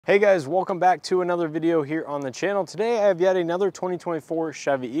Hey guys, welcome back to another video here on the channel. Today I have yet another 2024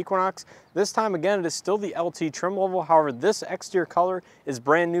 Chevy Equinox. This time again, it is still the LT trim level. However, this exterior color is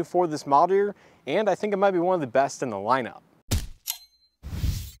brand new for this model year, and I think it might be one of the best in the lineup.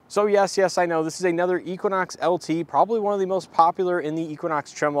 So yes, I know this is another Equinox LT, probably one of the most popular in the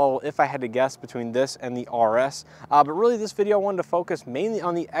Equinox trim level if I had to guess between this and the RS. But really this video I wanted to focus mainly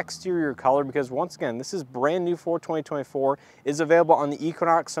on the exterior color because once again, this is brand new for 2024, is available on the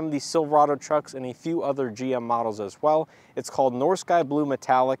Equinox, some of the Silverado trucks, and a few other GM models as well. It's called North Sky Blue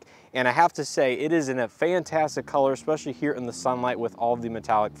Metallic, and I have to say it is in a fantastic color, especially here in the sunlight with all of the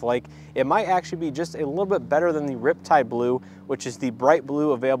metallic flake. It might actually be just a little bit better than the Riptide Blue, which is the bright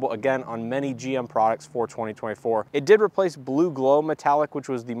blue available again on many GM products for 2024. It did replace Blue Glow Metallic, which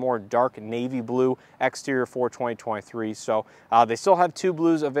was the more dark navy blue exterior for 2023. So they still have two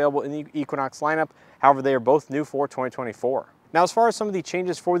blues available in the Equinox lineup. However, they are both new for 2024. Now, as far as some of the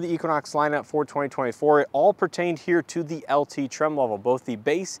changes for the Equinox lineup for 2024, it all pertained here to the LT trim level, both the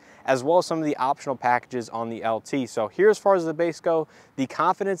base as well as some of the optional packages on the LT. So here, as far as the base go, the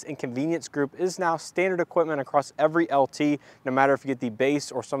Confidence and Convenience group is now standard equipment across every LT, no matter if you get the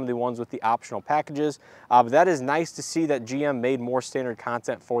base or some of the ones with the optional packages. But that is nice to see that GM made more standard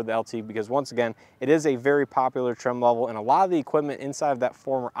content for the LT because once again, it is a very popular trim level, and a lot of the equipment inside of that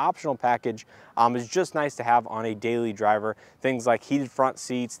former optional package is just nice to have on a daily driver. Things like heated front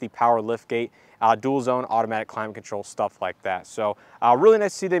seats, the power liftgate, dual zone automatic climate control, stuff like that. So really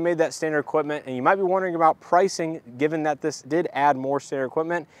nice to see they made that standard equipment. And you might be wondering about pricing, given that this did add more standard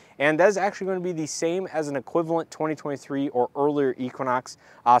equipment. And that is actually going to be the same as an equivalent 2023 or earlier Equinox.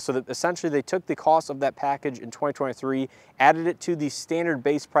 So that essentially they took the cost of that package in 2023, added it to the standard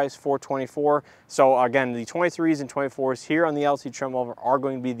base price for 24. So again, the 23s and 24s here on the LT trim level are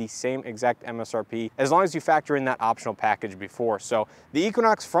going to be the same exact MSRP, as long as you factor in that optional package before. So the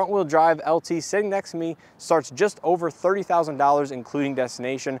Equinox front wheel drive LT sitting next to me starts just over $30,000, including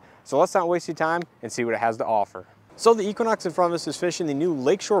destination. So let's not waste your time and see what it has to offer. So the Equinox in front of us is fishing the new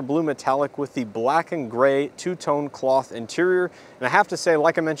Lakeshore Blue Metallic with the black and gray two-tone cloth interior. And I have to say,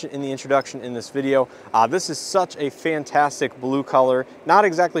 like I mentioned in the introduction in this video, this is such a fantastic blue color. Not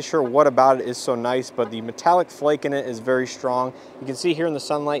exactly sure what about it is so nice, but the metallic flake in it is very strong. You can see here in the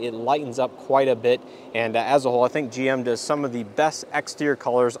sunlight, it lightens up quite a bit. And as a whole, I think GM does some of the best exterior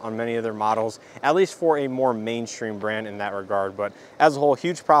colors on many of their models, at least for a more mainstream brand in that regard. But as a whole,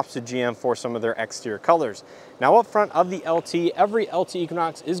 huge props to GM for some of their exterior colors. Now up front of the LT, every LT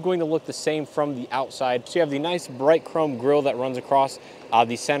Equinox is going to look the same from the outside. So you have the nice bright chrome grille that runs across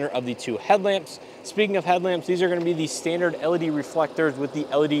the center of the two headlamps. Speaking of headlamps, these are going to be the standard LED reflectors with the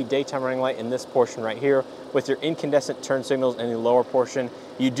LED daytime running light in this portion right here, with your incandescent turn signals in the lower portion.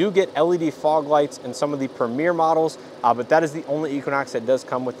 You do get LED fog lights in some of the Premier models, but that is the only Equinox that does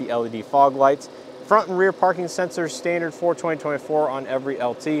come with the LED fog lights. Front and rear parking sensors standard for 2024 on every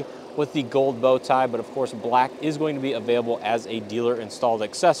LT, with the gold bow tie, but of course black is going to be available as a dealer installed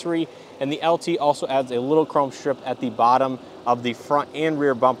accessory. And the LT also adds a little chrome strip at the bottom of the front and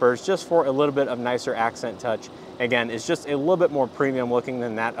rear bumpers just for a little bit of nicer accent touch. Again, it's just a little bit more premium looking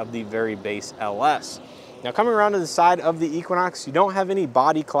than that of the very base LS. Now coming around to the side of the Equinox, you don't have any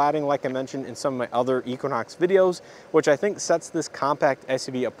body cladding like I mentioned in some of my other Equinox videos, which I think sets this compact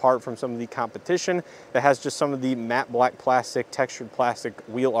SUV apart from some of the competition that has just some of the matte black plastic, textured plastic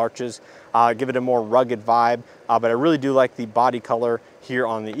wheel arches, give it a more rugged vibe, but I really do like the body color here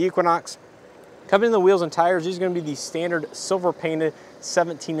on the Equinox. Coming in the wheels and tires, these are going to be the standard silver painted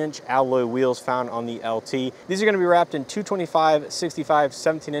 17-inch alloy wheels found on the LT. These are going to be wrapped in 225, 65,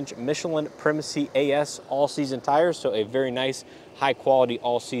 17-inch Michelin Primacy AS all-season tires, so a very nice, high-quality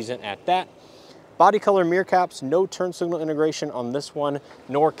all-season at that. Body color mirror caps, no turn signal integration on this one,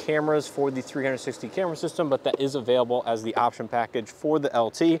 nor cameras for the 360 camera system, but that is available as the option package for the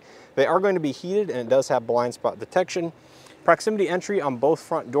LT. They are going to be heated, and it does have blind spot detection. Proximity entry on both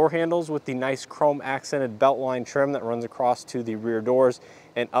front door handles with the nice chrome accented beltline trim that runs across to the rear doors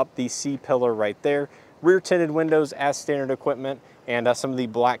and up the C-pillar right there. Rear tinted windows as standard equipment, and some of the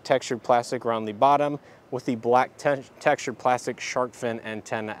black textured plastic around the bottom with the black textured plastic shark fin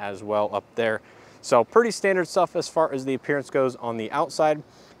antenna as well up there. So pretty standard stuff as far as the appearance goes on the outside.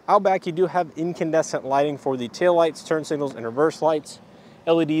 Out back you do have incandescent lighting for the tail lights, turn signals, and reverse lights.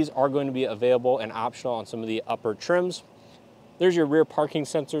 LEDs are going to be available and optional on some of the upper trims. There's your rear parking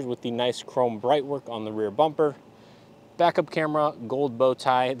sensors with the nice chrome bright work on the rear bumper. Backup camera, gold bow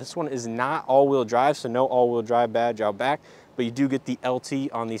tie. This one is not all-wheel drive, so no all-wheel drive badge out back, but you do get the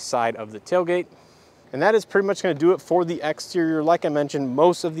LT on the side of the tailgate. And that is pretty much going to do it for the exterior. Like I mentioned,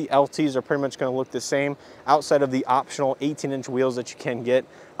 most of the LTs are pretty much going to look the same outside of the optional 18-inch wheels that you can get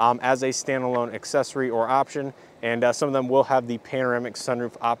as a standalone accessory or option. And some of them will have the panoramic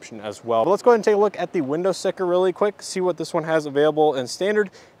sunroof option as well. But let's go ahead and take a look at the window sticker really quick, see what this one has available in standard,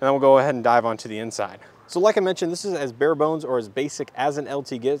 and then we'll go ahead and dive onto the inside. So like I mentioned, this is as bare bones or as basic as an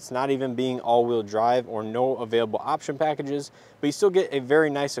LT gets, not even being all-wheel drive or no available option packages, but you still get a very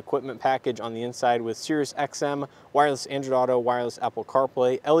nice equipment package on the inside with Sirius XM, wireless Android Auto, wireless Apple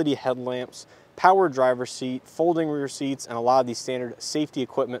CarPlay, LED headlamps, power driver seat, folding rear seats, and a lot of the standard safety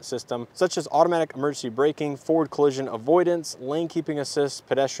equipment system, such as automatic emergency braking, forward collision avoidance, lane keeping assist,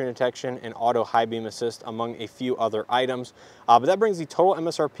 pedestrian detection, and auto high beam assist, among a few other items. But that brings the total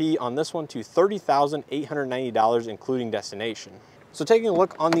MSRP on this one to $30,890, including destination. So taking a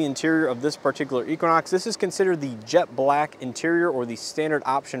look on the interior of this particular Equinox, this is considered the jet black interior or the standard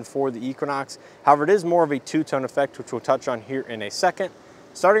option for the Equinox. However, it is more of a two-tone effect, which we'll touch on here in a second.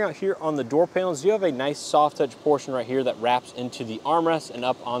 Starting out here on the door panels, you have a nice soft touch portion right here that wraps into the armrest and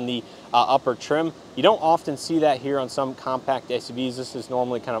up on the upper trim. You don't often see that here on some compact SUVs. This is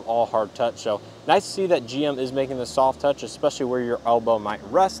normally kind of all hard touch. So nice to see that GM is making the soft touch, especially where your elbow might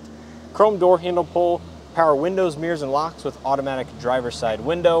rest. Chrome door handle pull, power windows, mirrors, and locks with automatic driver's side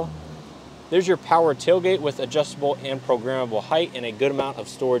window. There's your power tailgate with adjustable and programmable height and a good amount of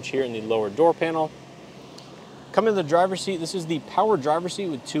storage here in the lower door panel. Coming to the driver's seat, this is the power driver's seat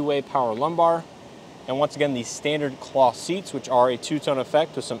with two-way power lumbar. And once again, the standard cloth seats, which are a two-tone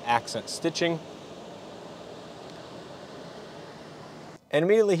effect with some accent stitching. And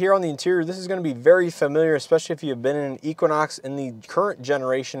immediately here on the interior, this is going to be very familiar, especially if you've been in an Equinox in the current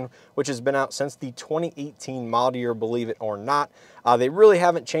generation, which has been out since the 2018 model year, believe it or not. They really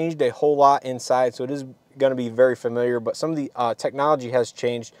haven't changed a whole lot inside, so it is going to be very familiar, but some of the technology has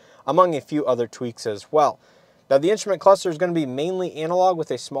changed, among a few other tweaks as well. Now the instrument cluster is going to be mainly analog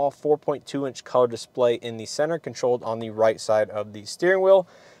with a small 4.2-inch color display in the center, controlled on the right side of the steering wheel.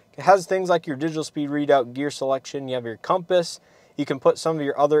 It has things like your digital speed readout, gear selection, you have your compass. You can put some of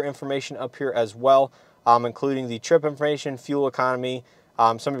your other information up here as well, including the trip information, fuel economy,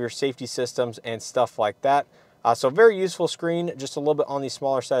 some of your safety systems, and stuff like that. So very useful screen, just a little bit on the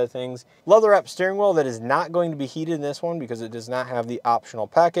smaller side of things. Leather wrap steering wheel that is not going to be heated in this one because it does not have the optional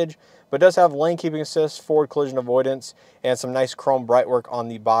package, but does have lane keeping assist, forward collision avoidance, and some nice chrome bright work on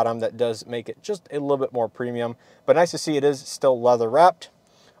the bottom that does make it just a little bit more premium. But nice to see it is still leather wrapped.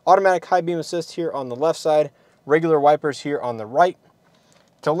 Automatic high beam assist here on the left side, regular wipers here on the right.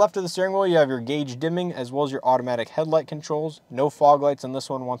 To the left of the steering wheel, you have your gauge dimming as well as your automatic headlight controls. No fog lights on this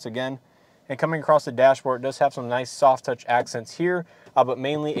one once again. And coming across the dashboard, it does have some nice soft touch accents here, but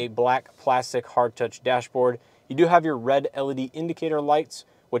mainly a black plastic hard touch dashboard. You do have your red LED indicator lights,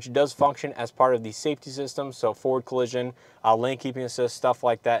 which does function as part of the safety system. So forward collision, lane keeping assist, stuff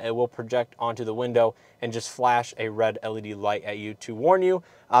like that, it will project onto the window and just flash a red LED light at you to warn you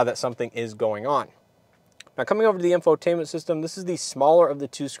that something is going on. Now coming over to the infotainment system, this is the smaller of the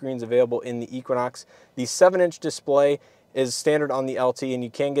two screens available in the Equinox. The 7-inch display is standard on the LT, and you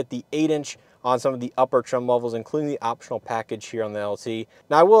can get the 8-inch on some of the upper trim levels, including the optional package here on the LT.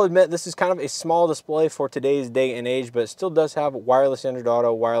 Now I will admit this is kind of a small display for today's day and age, but it still does have wireless Android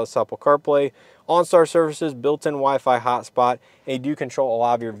Auto, wireless Apple CarPlay, OnStar services, built-in Wi-Fi hotspot, and you do control a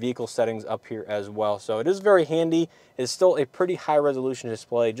lot of your vehicle settings up here as well. So it is very handy. It's still a pretty high resolution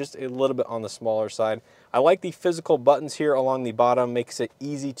display, just a little bit on the smaller side. I like the physical buttons here along the bottom, makes it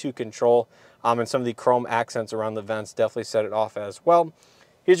easy to control, and some of the chrome accents around the vents definitely set it off as well.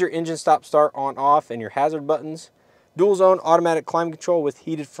 Here's your engine stop start on off and your hazard buttons. Dual zone automatic climate control with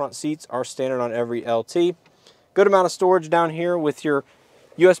heated front seats are standard on every LT. Good amount of storage down here with your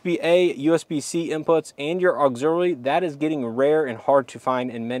USB-A, USB-C inputs, and your auxiliary. That is getting rare and hard to find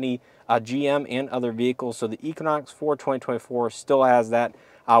in many GM and other vehicles. So the Equinox for 2024 still has that,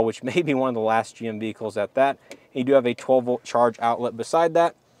 which may be one of the last GM vehicles at that. And you do have a 12-volt charge outlet beside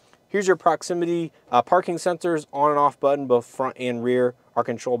that. Here's your proximity parking sensors, on and off button, both front and rear are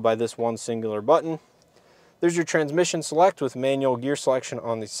controlled by this one singular button. There's your transmission select with manual gear selection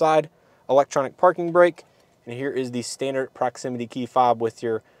on the side, electronic parking brake, and here is the standard proximity key fob with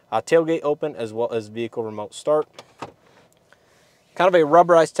your tailgate open as well as vehicle remote start. Kind of a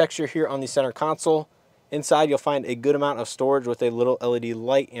rubberized texture here on the center console. Inside you'll find a good amount of storage with a little LED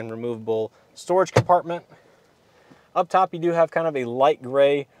light and removable storage compartment. Up top you do have kind of a light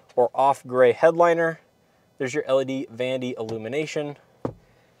gray or off gray headliner. There's your LED vanity illumination,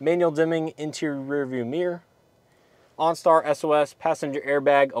 manual dimming interior rear view mirror, OnStar SOS, passenger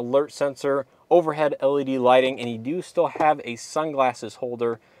airbag, alert sensor, overhead LED lighting, and you do still have a sunglasses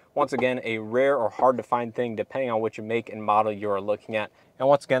holder Once again, a rare or hard to find thing depending on which make and model you're looking at. And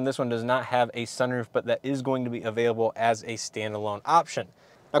once again, this one does not have a sunroof, but that is going to be available as a standalone option.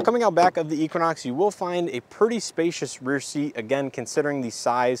 Now, coming out back of the Equinox, you will find a pretty spacious rear seat, again, considering the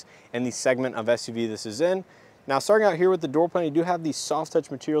size and the segment of SUV this is in. Now, starting out here with the door panel, you do have these soft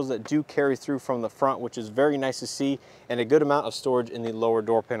touch materials that do carry through from the front, which is very nice to see, and a good amount of storage in the lower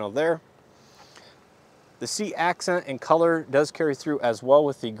door panel there. The seat accent and color does carry through as well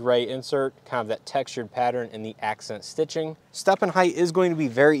with the gray insert, kind of that textured pattern in the accent stitching. Step and height is going to be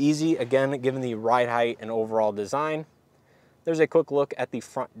very easy, again, given the ride height and overall design. There's a quick look at the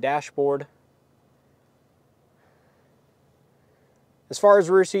front dashboard. As far as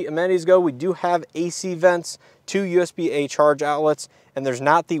rear seat amenities go, we do have AC vents, 2 USB-A charge outlets, and there's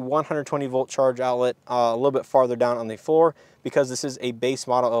not the 120 volt charge outlet a little bit farther down on the floor because this is a base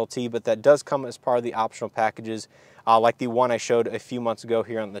model LT, but that does come as part of the optional packages like the one I showed a few months ago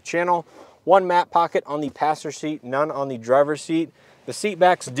here on the channel. One mat pocket on the passenger seat, none on the driver's seat. The seat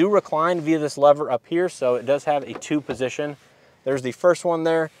backs do recline via this lever up here, so it does have a 2 position. There's the first one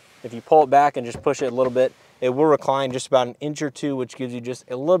there. If you pull it back and just push it a little bit, it will recline just about an inch or 2, which gives you just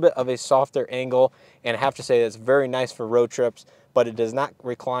a little bit of a softer angle. And I have to say it's very nice for road trips, but it does not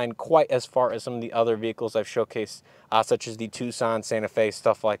recline quite as far as some of the other vehicles I've showcased, such as the Tucson, Santa Fe,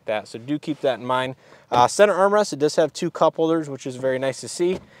 stuff like that. So do keep that in mind. Center armrest, it does have 2 cup holders, which is very nice to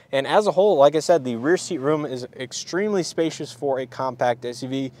see. And as a whole, like I said, the rear seat room is extremely spacious for a compact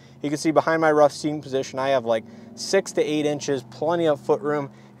SUV. You can see behind my rough seating position, I have like 6 to 8 inches, plenty of foot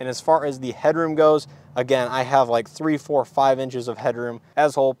room. And as far as the headroom goes, again, I have like 3, 4, 5 inches of headroom.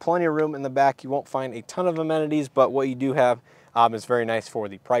 As a whole, plenty of room in the back. You won't find a ton of amenities, but what you do have is very nice for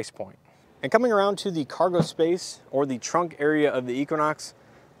the price point. And coming around to the cargo space or the trunk area of the Equinox,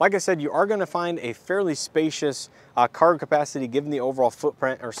 like I said, you are going to find a fairly spacious cargo capacity given the overall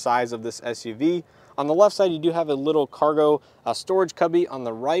footprint or size of this SUV. On the left side, you do have a little cargo storage cubby. On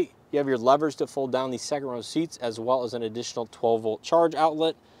the right, you have your levers to fold down the second row seats, as well as an additional 12 volt charge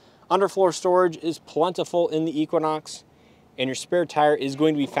outlet. Underfloor storage is plentiful in the Equinox, and your spare tire is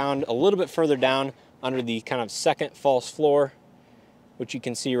going to be found a little bit further down under the kind of second false floor, which you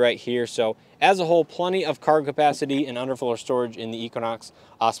can see right here. So as a whole, plenty of cargo capacity and underfloor storage in the Equinox,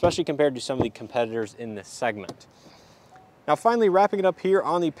 especially compared to some of the competitors in this segment. Now finally, wrapping it up here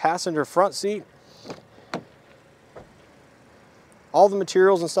on the passenger front seat, all the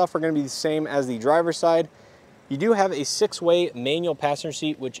materials and stuff are going to be the same as the driver's side. You do have a 6-way manual passenger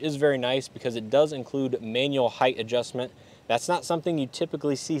seat, which is very nice because it does include manual height adjustment. That's not something you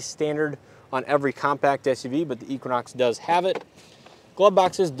typically see standard on every compact SUV, but the Equinox does have it. Glove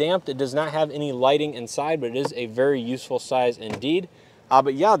box is damped. It does not have any lighting inside, but it is a very useful size indeed.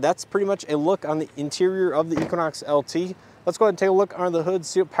 But yeah, that's pretty much a look on the interior of the Equinox LT. Let's go ahead and take a look under the hood,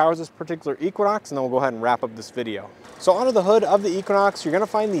 see what powers this particular Equinox, and then we'll go ahead and wrap up this video. So under the hood of the Equinox, you're going to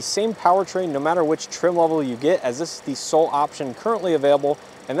find the same powertrain no matter which trim level you get, as this is the sole option currently available,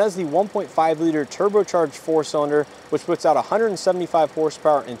 and that is the 1.5 liter turbocharged 4-cylinder, which puts out 175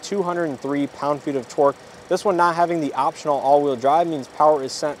 horsepower and 203 pound-feet of torque. This one not having the optional all-wheel drive means power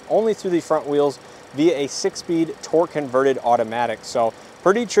is sent only through the front wheels via a 6-speed torque-converted automatic. So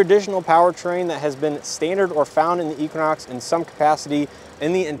pretty traditional powertrain that has been standard or found in the Equinox in some capacity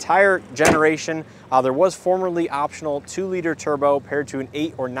in the entire generation. There was formerly optional 2-liter turbo paired to an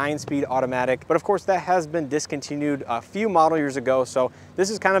 8 or 9-speed automatic, but of course that has been discontinued a few model years ago. So this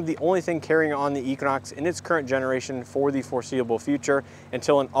is kind of the only thing carrying on the Equinox in its current generation for the foreseeable future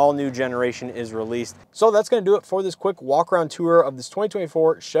until an all-new generation is released. So that's going to do it for this quick walk-around tour of this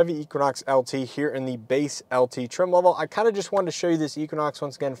 2024 Chevy Equinox LT here in the base LT trim level. I kind of just wanted to show you this Equinox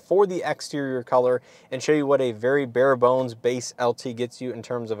once again for the exterior color and show you what a very bare bones base LT gets you in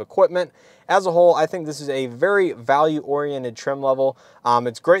terms of equipment. As a whole, I think this is a very value-oriented trim level.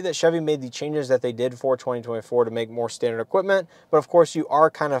 It's great that Chevy made the changes that they did for 2024 to make more standard equipment, but of course you are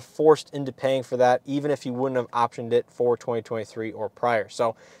kind of forced into paying for that even if you wouldn't have optioned it for 2023 or prior.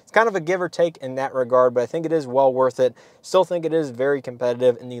 So it's kind of a give or take in that regard, but I think it is well worth it. Still think it is very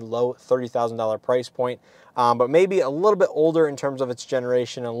competitive in the low $30,000 price point, but maybe a little bit older in terms of its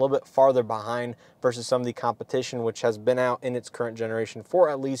generation and a little bit farther behind versus some of the competition, which has been out in its current generation for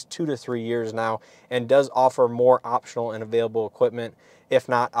at least 2 to 3 years now and does offer more optional and available equipment, if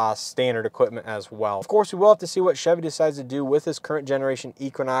not standard equipment as well. Of course, we will have to see what Chevy decides to do with this current generation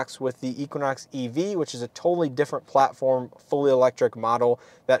Equinox with the Equinox EV, which is a totally different platform, fully electric model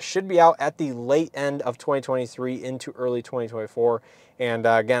that should be out at the late end of 2023 into early 2024. And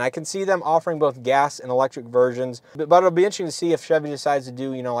again, I can see them offering both gas and electric versions, but it'll be interesting to see if Chevy decides to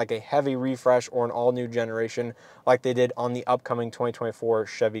do, you know, like a heavy refresh or an all new generation like they did on the upcoming 2024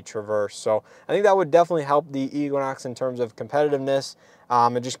 Chevy Traverse. So I think that would definitely help the Equinox in terms of competitiveness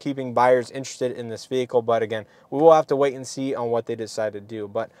and just keeping buyers interested in this vehicle. But again, we will have to wait and see on what they decide to do.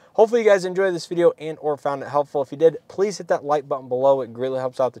 But hopefully you guys enjoyed this video and or found it helpful. If you did, please hit that like button below. It greatly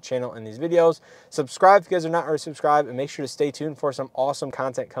helps out the channel and these videos. Subscribe if you guys are not already subscribed, and make sure to stay tuned for some awesome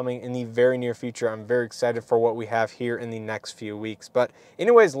content coming in the very near future. I'm very excited for what we have here in the next few weeks. But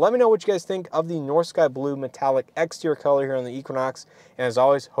anyways, let me know what you guys think of the North Sky Blue metallic exterior color here on the Equinox. And as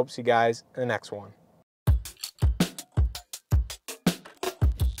always, hope to see you guys in the next one.